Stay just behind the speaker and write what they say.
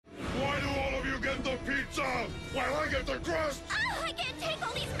Well, while I get the crust! Oh, I can't take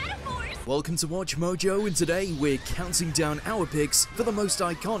all these metaphors! Welcome to Watch Mojo, and today we're counting down our picks for the most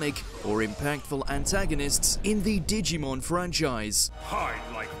iconic or impactful antagonists in the Digimon franchise. Hide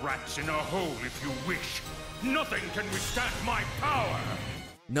like rats in a hole if you wish. Nothing can withstand my power!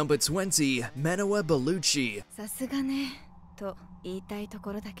 Number 20, Manoa Bellucci. さすがねと言いたいと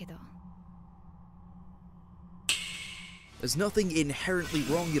ころだけど There's nothing inherently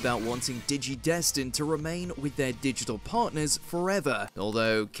wrong about wanting Digi-Destined to remain with their digital partners forever,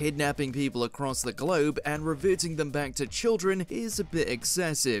 although kidnapping people across the globe and reverting them back to children is a bit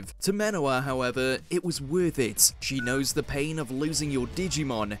excessive. To Manoa, however, it was worth it. She knows the pain of losing your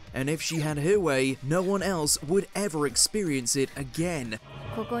Digimon, and if she had her way, no one else would ever experience it again.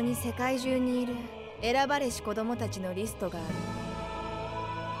 ここに世界中にいる選ばれし子供たちのリストがある。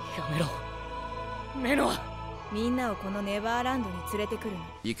やめろ、メノア。 みんなをこのネバーランドに連れてくるの。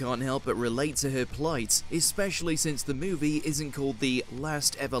 You can't help but relate to her plight, especially since the movie isn't called The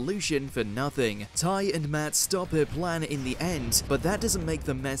Last Evolution for nothing. Tai and Matt stop her plan in the end, but that doesn't make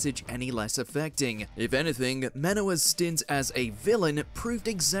the message any less affecting. If anything, Manoa's stint as a villain proved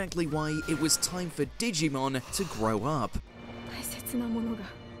exactly why it was time for Digimon to grow up. 大切なものが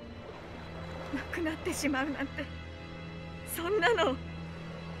なくなってしまうなんて、そんなの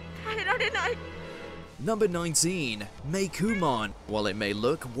耐えられない。 Number 19, Meikumon. While it may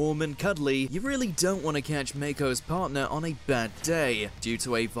look warm and cuddly, you really don't want to catch Meiko's partner on a bad day. Due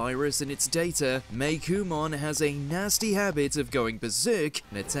to a virus in its data, Meikumon has a nasty habit of going berserk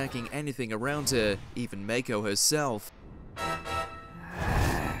and attacking anything around her, even Meiko herself.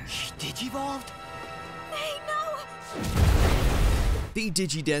 She digivolved? Hey, no! The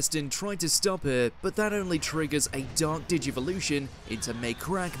Digi-Destined tried to stop her, but that only triggers a dark Digivolution into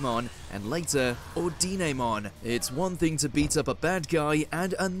Meikrakmon, and later, Ordinemon. It's one thing to beat up a bad guy,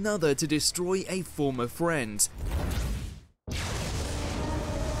 and another to destroy a former friend.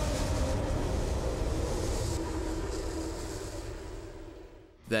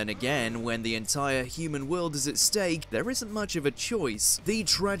 Then again, when the entire human world is at stake, there isn't much of a choice. The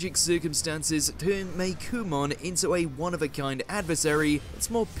tragic circumstances turn Meikumon into a one-of-a-kind adversary that's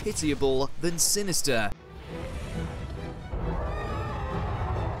more pitiable than sinister.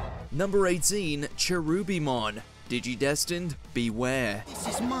 Number 18, Cherubimon. Digi-Destined, beware.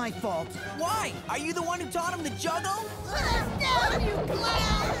 This is my fault. Why? Are you the one who taught him to juggle? Down, you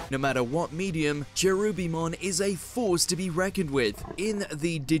clown! No matter what medium, Cherubimon is a force to be reckoned with. In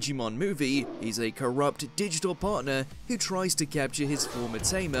the Digimon movie, he's a corrupt digital partner who tries to capture his former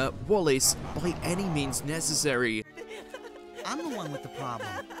tamer, Wallace, by any means necessary. I'm the one with the problem,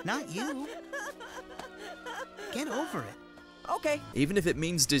 not you. Get over it. Okay. Even if it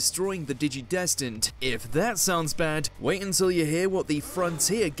means destroying the Digi-Destined. If that sounds bad, wait until you hear what the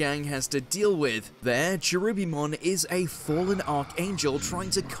Frontier Gang has to deal with. There, Cherubimon is a fallen archangel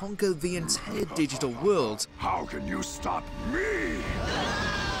trying to conquer the entire digital world. How can you stop me?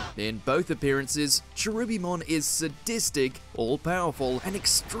 In both appearances, Cherubimon is sadistic, all-powerful, and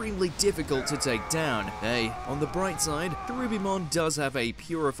extremely difficult to take down. Hey, on the bright side, Cherubimon does have a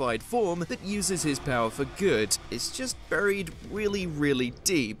purified form that uses his power for good. It's just buried really, really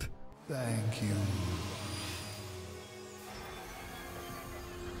deep. Thank you.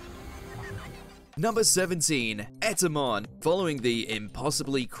 Number 17, Etamon. Following the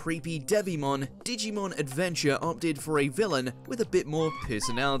impossibly creepy Devimon, Digimon Adventure opted for a villain with a bit more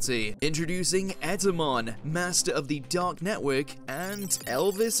personality. Introducing Etamon, master of the Dark Network and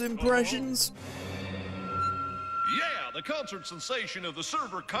Elvis impressions. Yeah, the concert sensation of the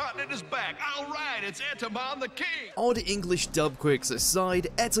server continent is back. All right, it's Etamon the King. Odd English dub quirks aside,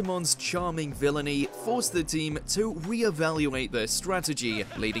 Etamon's charming villainy forced the team to reevaluate their strategy,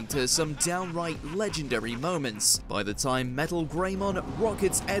 leading to some downright legendary moments. By the time Metal Greymon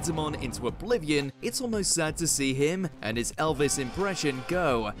rockets Etamon into oblivion, it's almost sad to see him and his Elvis impression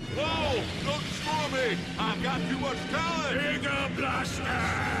go. Whoa, don't destroy me. I've got too much talent. Giga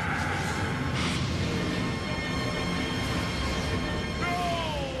Blaster!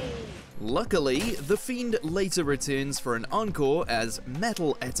 Luckily, the Fiend later returns for an encore as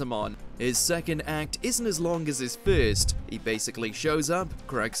Metal Etamon. His second act isn't as long as his first. He basically shows up,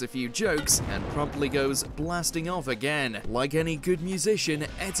 cracks a few jokes, and promptly goes blasting off again. Like any good musician,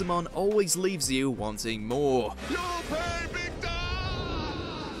 Etamon always leaves you wanting more. You'll pay big time.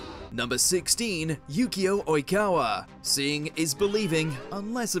 Number 16, Yukio Oikawa. Seeing is believing,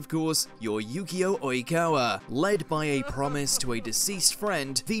 unless of course you're Yukio Oikawa. Led by a promise to a deceased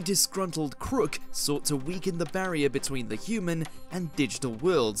friend, the disgruntled crook sought to weaken the barrier between the human and digital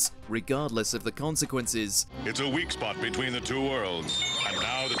worlds, regardless of the consequences. It's a weak spot between the two worlds, and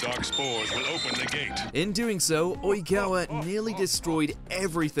now the dark spores will open the gate. In doing so, Oikawa nearly destroyed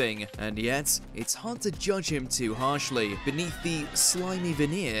everything, and yet, it's hard to judge him too harshly. Beneath the slimy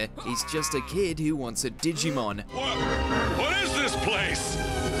veneer, he's just a kid who wants a Digimon. What is this place?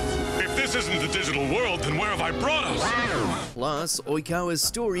 If this isn't the digital world, then where have I brought us? Plus, Oikawa's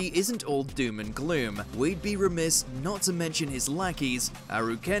story isn't all doom and gloom. We'd be remiss not to mention his lackeys,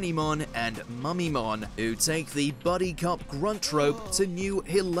 Arukenimon and Mummymon, who take the buddy cop grunt trope to new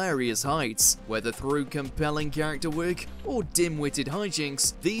hilarious heights. Whether through compelling character work or dim-witted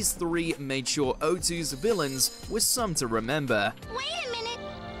hijinks, these three made sure O2's villains were some to remember. Wait a minute!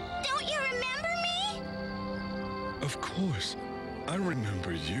 Don't you remember me? Of course. I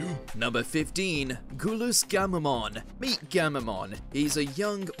remember you. Number 15, Gulus Gamamon. Meet Gamamon. He's a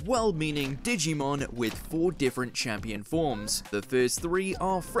young, well-meaning Digimon with 4 different champion forms. The first 3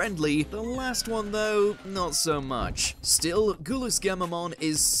 are friendly, the last one though, not so much. Still, Gulus Gamamon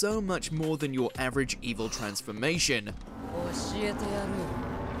is so much more than your average evil transformation.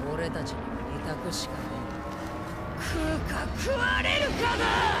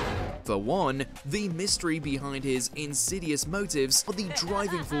 For one, the mystery behind his insidious motives are the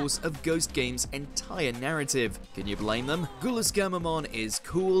driving force of Ghost Game's entire narrative. Can you blame them? Gulus Gamamon is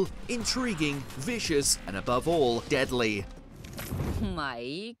cool, intriguing, vicious, and above all, deadly. まあ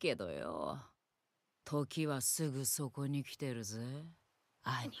いいけどよ。時はすぐそこに来てるぜ、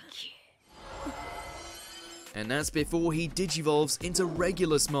兄貴。 And that's before he digivolves into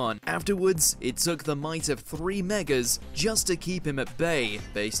Regulusmon. Afterwards, it took the might of 3 Megas just to keep him at bay.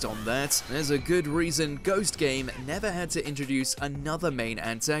 Based on that, there's a good reason Ghost Game never had to introduce another main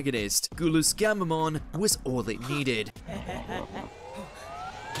antagonist. Gulus Gamamon was all it needed.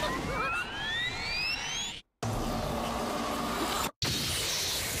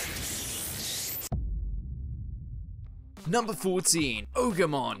 Number 14,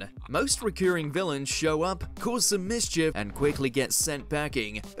 Ogamon. Most recurring villains show up, cause some mischief, and quickly get sent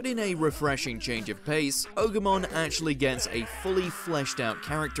packing, but in a refreshing change of pace, Ogamon actually gets a fully fleshed out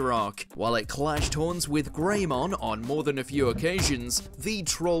character arc. While it clashed horns with Greymon on more than a few occasions, the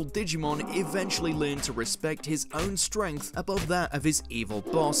troll Digimon eventually learned to respect his own strength above that of his evil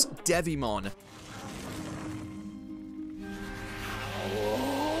boss, Devimon.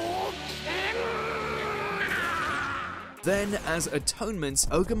 Then, as atonement,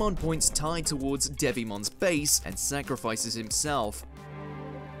 Ogamon points Tide towards Devimon's base and sacrifices himself.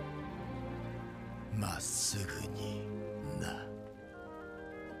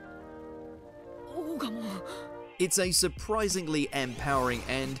 It's a surprisingly empowering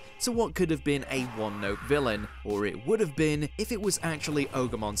end to what could have been a one-note villain, or it would have been if it was actually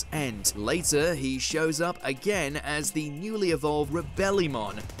Ogamon's end. Later, he shows up again as the newly evolved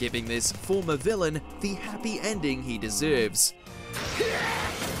Rebellimon, giving this former villain the happy ending he deserves.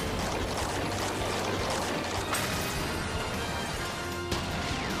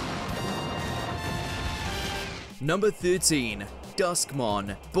 Number 13.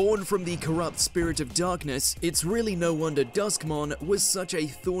 Duskmon. Born from the corrupt spirit of darkness, it's really no wonder Duskmon was such a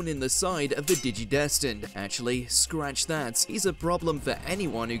thorn in the side of the Digidestined. Actually, scratch that. He's a problem for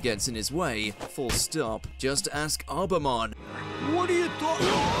anyone who gets in his way. Full stop. Just ask Arbamon. What are you talking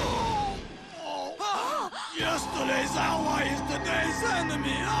about? Yesterday's ally is today's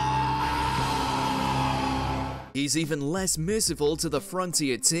enemy. He's even less merciful to the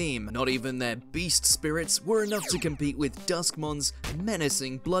Frontier team. Not even their beast spirits were enough to compete with Duskmon's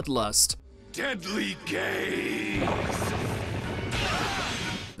menacing bloodlust. Deadly gaze!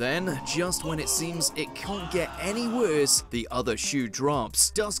 Then, just when it seems it can't get any worse, the other shoe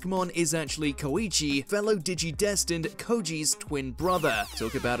drops. Duskmon is actually Koichi, fellow Digidestined Koji's twin brother.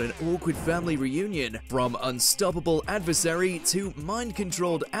 Talk about an awkward family reunion. From unstoppable adversary to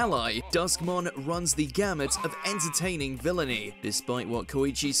mind-controlled ally, Duskmon runs the gamut of entertaining villainy. Despite what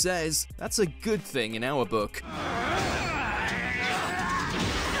Koichi says, that's a good thing in our book.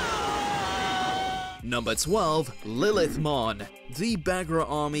 Number 12, Lilithmon. The Bagra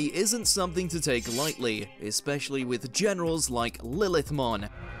army isn't something to take lightly, especially with generals like Lilithmon.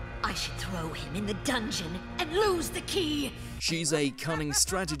 I should throw him in the dungeon and lose the key. She's a cunning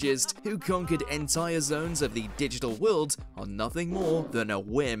strategist who conquered entire zones of the digital world on nothing more than a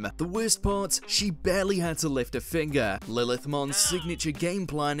whim. The worst part, she barely had to lift a finger. Lilithmon's signature game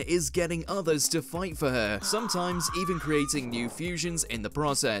plan is getting others to fight for her, sometimes even creating new fusions in the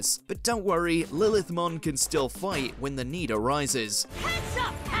process. But don't worry, Lilithmon can still fight when the need arises. Heads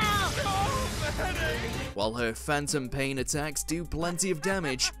up, pal! While her Phantom Pain attacks do plenty of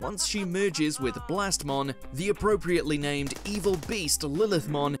damage, once she merges with Blastmon, the appropriately named evil beast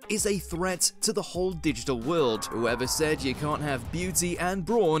Lilithmon is a threat to the whole digital world. Whoever said you can't have beauty and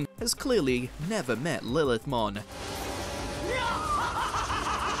brawn has clearly never met Lilithmon.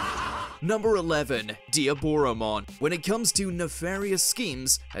 Number 11, Diaboromon. When it comes to nefarious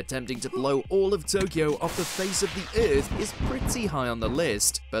schemes, attempting to blow all of Tokyo off the face of the earth is pretty high on the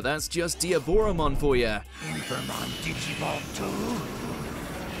list. But that's just Diaboromon for ya. Infermon Digimon 2?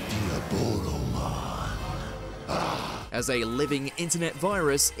 Diaboromon. As a living internet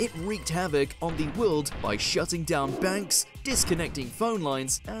virus, it wreaked havoc on the world by shutting down banks, disconnecting phone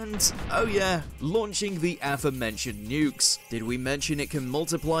lines, and, oh yeah, launching the aforementioned nukes. Did we mention it can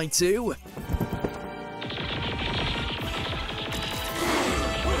multiply too?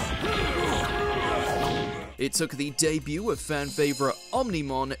 It took the debut of fan favorite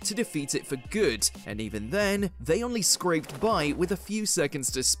Omnimon to defeat it for good, and even then, they only scraped by with a few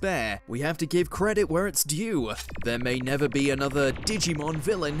seconds to spare. We have to give credit where it's due. There may never be another Digimon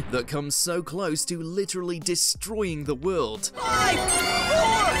villain that comes so close to literally destroying the world. 5, 4,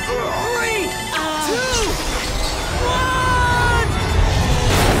 3, 2,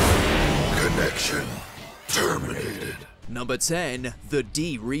 1! Connection terminated. Number 10, the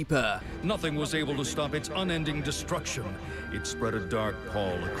D-Reaper. Nothing was able to stop its unending destruction. It spread a dark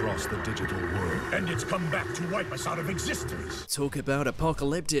pall across the digital world. And it's come back to wipe us out of existence. Talk about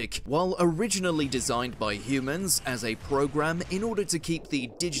apocalyptic. While originally designed by humans as a program in order to keep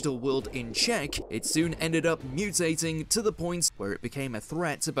the digital world in check, it soon ended up mutating to the point where it became a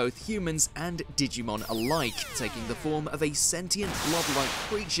threat to both humans and Digimon alike, taking the form of a sentient blob-like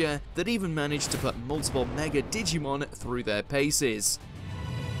creature that even managed to put multiple Mega Digimon through their paces.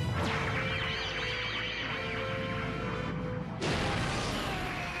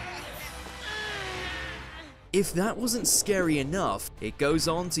 If that wasn't scary enough, it goes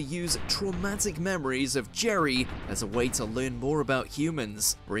on to use traumatic memories of Jerry as a way to learn more about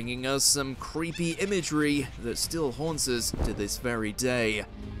humans, bringing us some creepy imagery that still haunts us to this very day.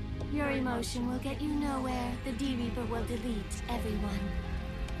 Your emotion will get you nowhere. The D-Reaper will delete everyone.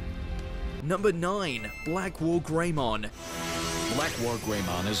 Number 9, Black War Greymon. Black War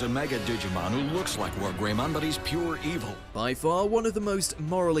Greymon is a Mega Digimon who looks like War Greymon, but he's pure evil. By far one of the most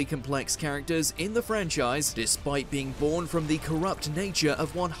morally complex characters in the franchise, despite being born from the corrupt nature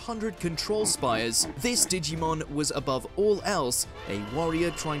of 100 control spires, this Digimon was above all else a warrior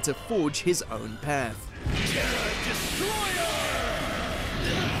trying to forge his own path.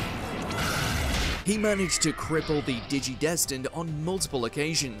 He managed to cripple the Digi-Destined on multiple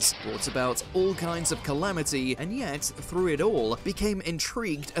occasions, brought about all kinds of calamity, and yet, through it all, became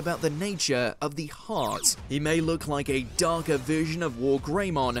intrigued about the nature of the heart. He may look like a darker version of War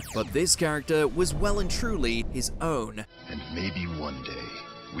Greymon, but this character was well and truly his own. And maybe one day,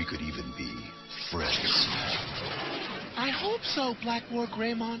 we could even be friends. I hope so, Black War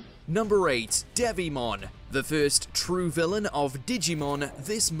Greymon. Number 8, Devimon. The first true villain of Digimon,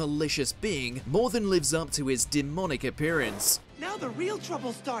 this malicious being more than lives up to his demonic appearance. Now the real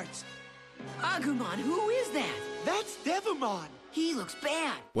trouble starts. Agumon, who is that? That's Devimon. He looks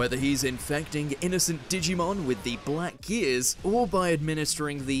bad. Whether he's infecting innocent Digimon with the black gears, or by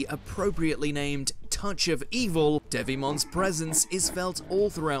administering the appropriately named touch of evil, Devimon's presence is felt all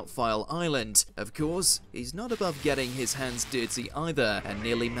throughout File Island. Of course, he's not above getting his hands dirty either, and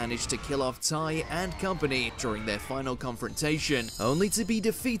nearly managed to kill off Tai and company during their final confrontation, only to be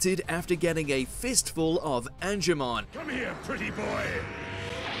defeated after getting a fistful of Angemon. Come here, pretty boy.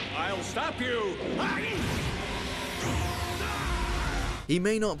 I'll stop you. He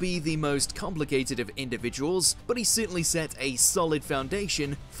may not be the most complicated of individuals, but he certainly set a solid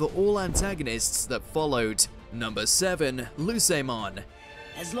foundation for all antagonists that followed. Number 7, Lucemon.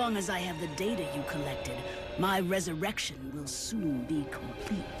 As long as I have the data you collected, my resurrection will soon be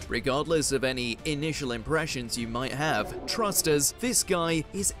complete. Regardless of any initial impressions you might have, trust us, this guy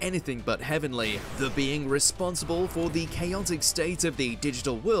is anything but heavenly. The being responsible for the chaotic state of the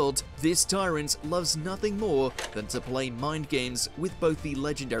digital world, this tyrant loves nothing more than to play mind games with both the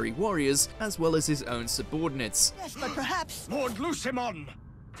legendary warriors as well as his own subordinates. Yes, but perhaps... Lord Lucemon!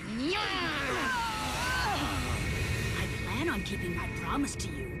 I plan on keeping my promise to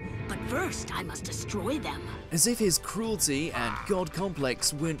you. But first, I must destroy them. As if his cruelty and god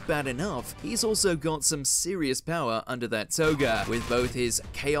complex weren't bad enough, he's also got some serious power under that toga. With both his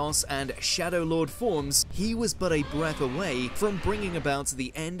Chaos and Shadow Lord forms, he was but a breath away from bringing about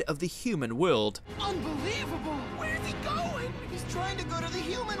the end of the human world. Unbelievable! Where's he going? He's trying to go to the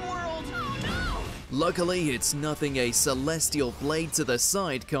human world! Oh no! Luckily, it's nothing a celestial blade to the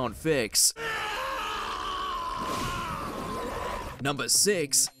side can't fix. Number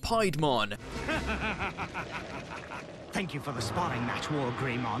 6, Piedmon. Thank you for the sparring match, War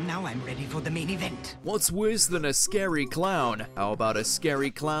Greymon. Now I'm ready for the main event. What's worse than a scary clown? How about a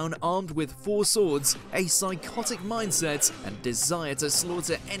scary clown armed with 4 swords, a psychotic mindset, and desire to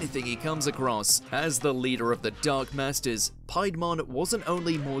slaughter anything he comes across? As the leader of the Dark Masters, Piedmon wasn't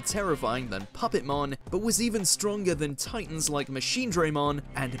only more terrifying than Puppetmon, but was even stronger than titans like Machine Draymon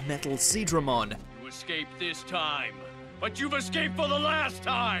and Metal Seadramon. You escaped this time, but you've escaped for the last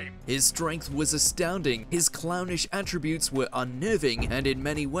time! His strength was astounding, his clownish attributes were unnerving, and in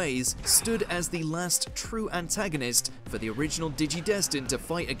many ways stood as the last true antagonist for the original Digidestined to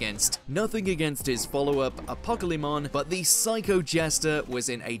fight against. Nothing against his follow-up Apocalypmon, but the Psycho Jester was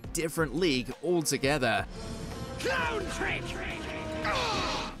in a different league altogether. Clown trick!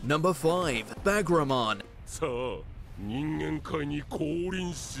 Number 5, Bagramon.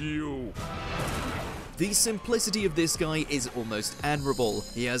 The simplicity of this guy is almost admirable.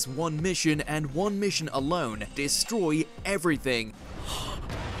 He has one mission and one mission alone: destroy everything.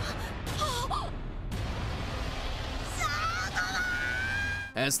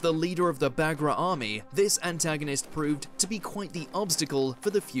 As the leader of the Bagra army, this antagonist proved to be quite the obstacle for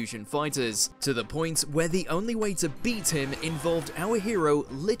the fusion fighters, to the point where the only way to beat him involved our hero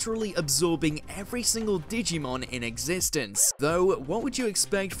literally absorbing every single Digimon in existence. Though, what would you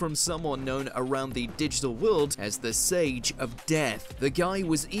expect from someone known around the digital world as the Sage of Death? The guy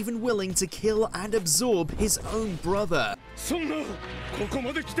was even willing to kill and absorb his own brother.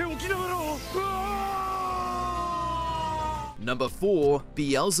 Number 4,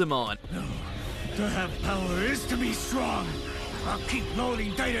 Beelzemon. To have power is to be strong. I'll keep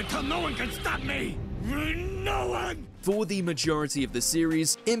loading data till no one can stop me. No one! For the majority of the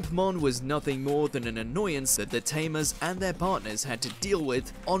series, Impmon was nothing more than an annoyance that the Tamers and their partners had to deal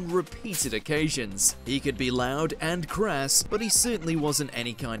with on repeated occasions. He could be loud and crass, but he certainly wasn't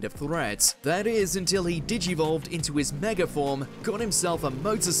any kind of threat. That is, until he digivolved into his Mega form, got himself a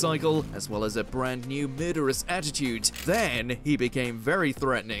motorcycle, as well as a brand new murderous attitude. Then, he became very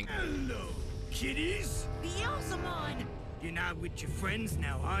threatening. Hello, kiddies. Beelzemon! You're not with your friends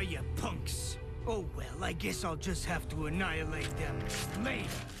now, are you, punks? Oh well, I guess I'll just have to annihilate them later.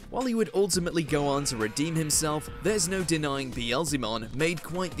 While he would ultimately go on to redeem himself, there's no denying Beelzemon made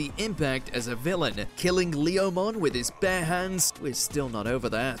quite the impact as a villain. Killing Leomon with his bare hands, we're still not over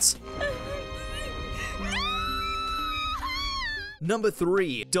that. Number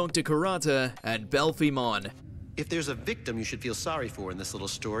 3, Dr. Kurata and Belphemon. If there's a victim you should feel sorry for in this little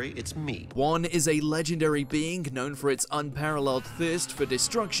story, it's me. One is a legendary being known for its unparalleled thirst for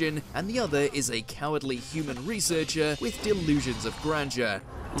destruction, and the other is a cowardly human researcher with delusions of grandeur.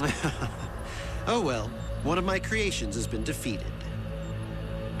 Oh well, one of my creations has been defeated.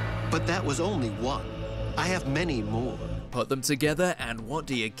 But that was only one. I have many more. Put them together and what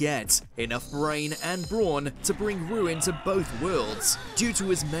do you get? Enough brain and brawn to bring ruin to both worlds. Due to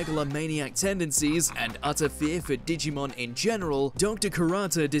his megalomaniac tendencies and utter fear for Digimon in general, Dr.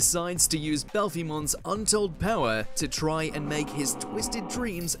 Kurata decides to use Belphemon's untold power to try and make his twisted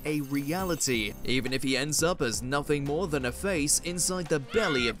dreams a reality, even if he ends up as nothing more than a face inside the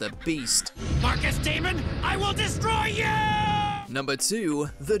belly of the beast. Marcus Demon, I will destroy you! Number 2,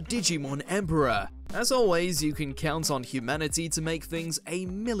 the Digimon Emperor. As always, you can count on humanity to make things a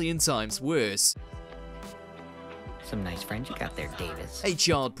million times worse. Some nice friends you got there, Davis. A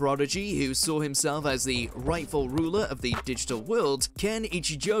child prodigy who saw himself as the rightful ruler of the digital world, Ken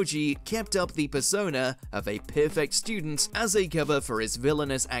Ichijoji kept up the persona of a perfect student as a cover for his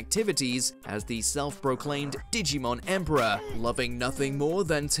villainous activities as the self-proclaimed Digimon Emperor, loving nothing more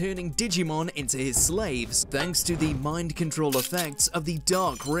than turning Digimon into his slaves, thanks to the mind control effects of the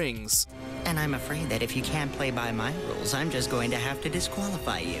Dark Rings. And I'm afraid that if you can't play by my rules, I'm just going to have to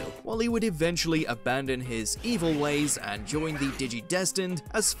disqualify you. While he would eventually abandon his evil ways and join the Digidestined,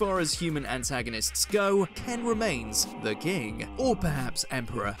 as far as human antagonists go, Ken remains the king, or perhaps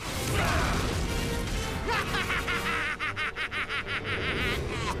emperor.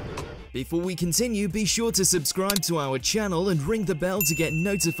 Before we continue, be sure to subscribe to our channel and ring the bell to get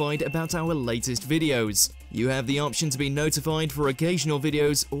notified about our latest videos. You have the option to be notified for occasional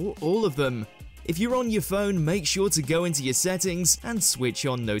videos or all of them. If you're on your phone, make sure to go into your settings and switch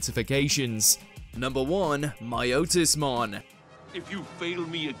on notifications. Number 1. Myotismon. If you fail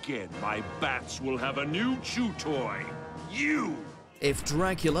me again, my bats will have a new chew toy. You! If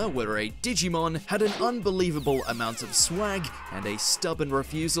Dracula were a Digimon, had an unbelievable amount of swag, and a stubborn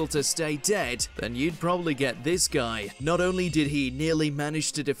refusal to stay dead, then you'd probably get this guy. Not only did he nearly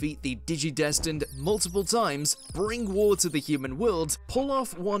manage to defeat the Digidestined multiple times, bring war to the human world, pull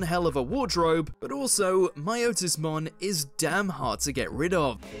off one hell of a wardrobe, but also, Myotismon is damn hard to get rid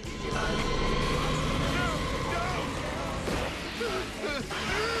of.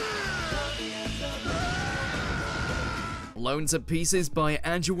 Blown to pieces by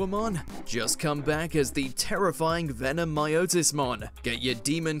Anguamon? Just come back as the terrifying Venom Myotismon. Get your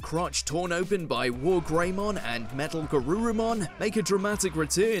demon crotch torn open by War Greymon and Metal Garurumon? Make a dramatic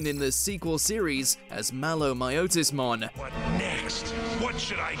return in the sequel series as Mallow Myotismon. What next? What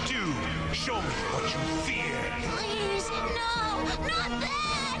should I do? Show me what you fear. Please, no, not that!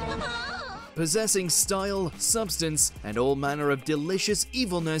 Possessing style, substance, and all manner of delicious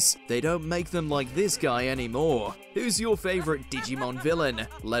evilness, they don't make them like this guy anymore. Who's your favorite Digimon villain?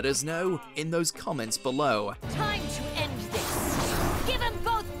 Let us know in those comments below. Time to end this. Give him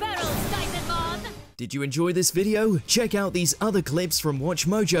both barrels, Digimon! Did you enjoy this video? Check out these other clips from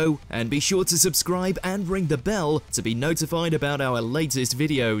WatchMojo, and be sure to subscribe and ring the bell to be notified about our latest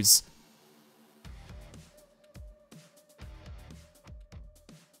videos.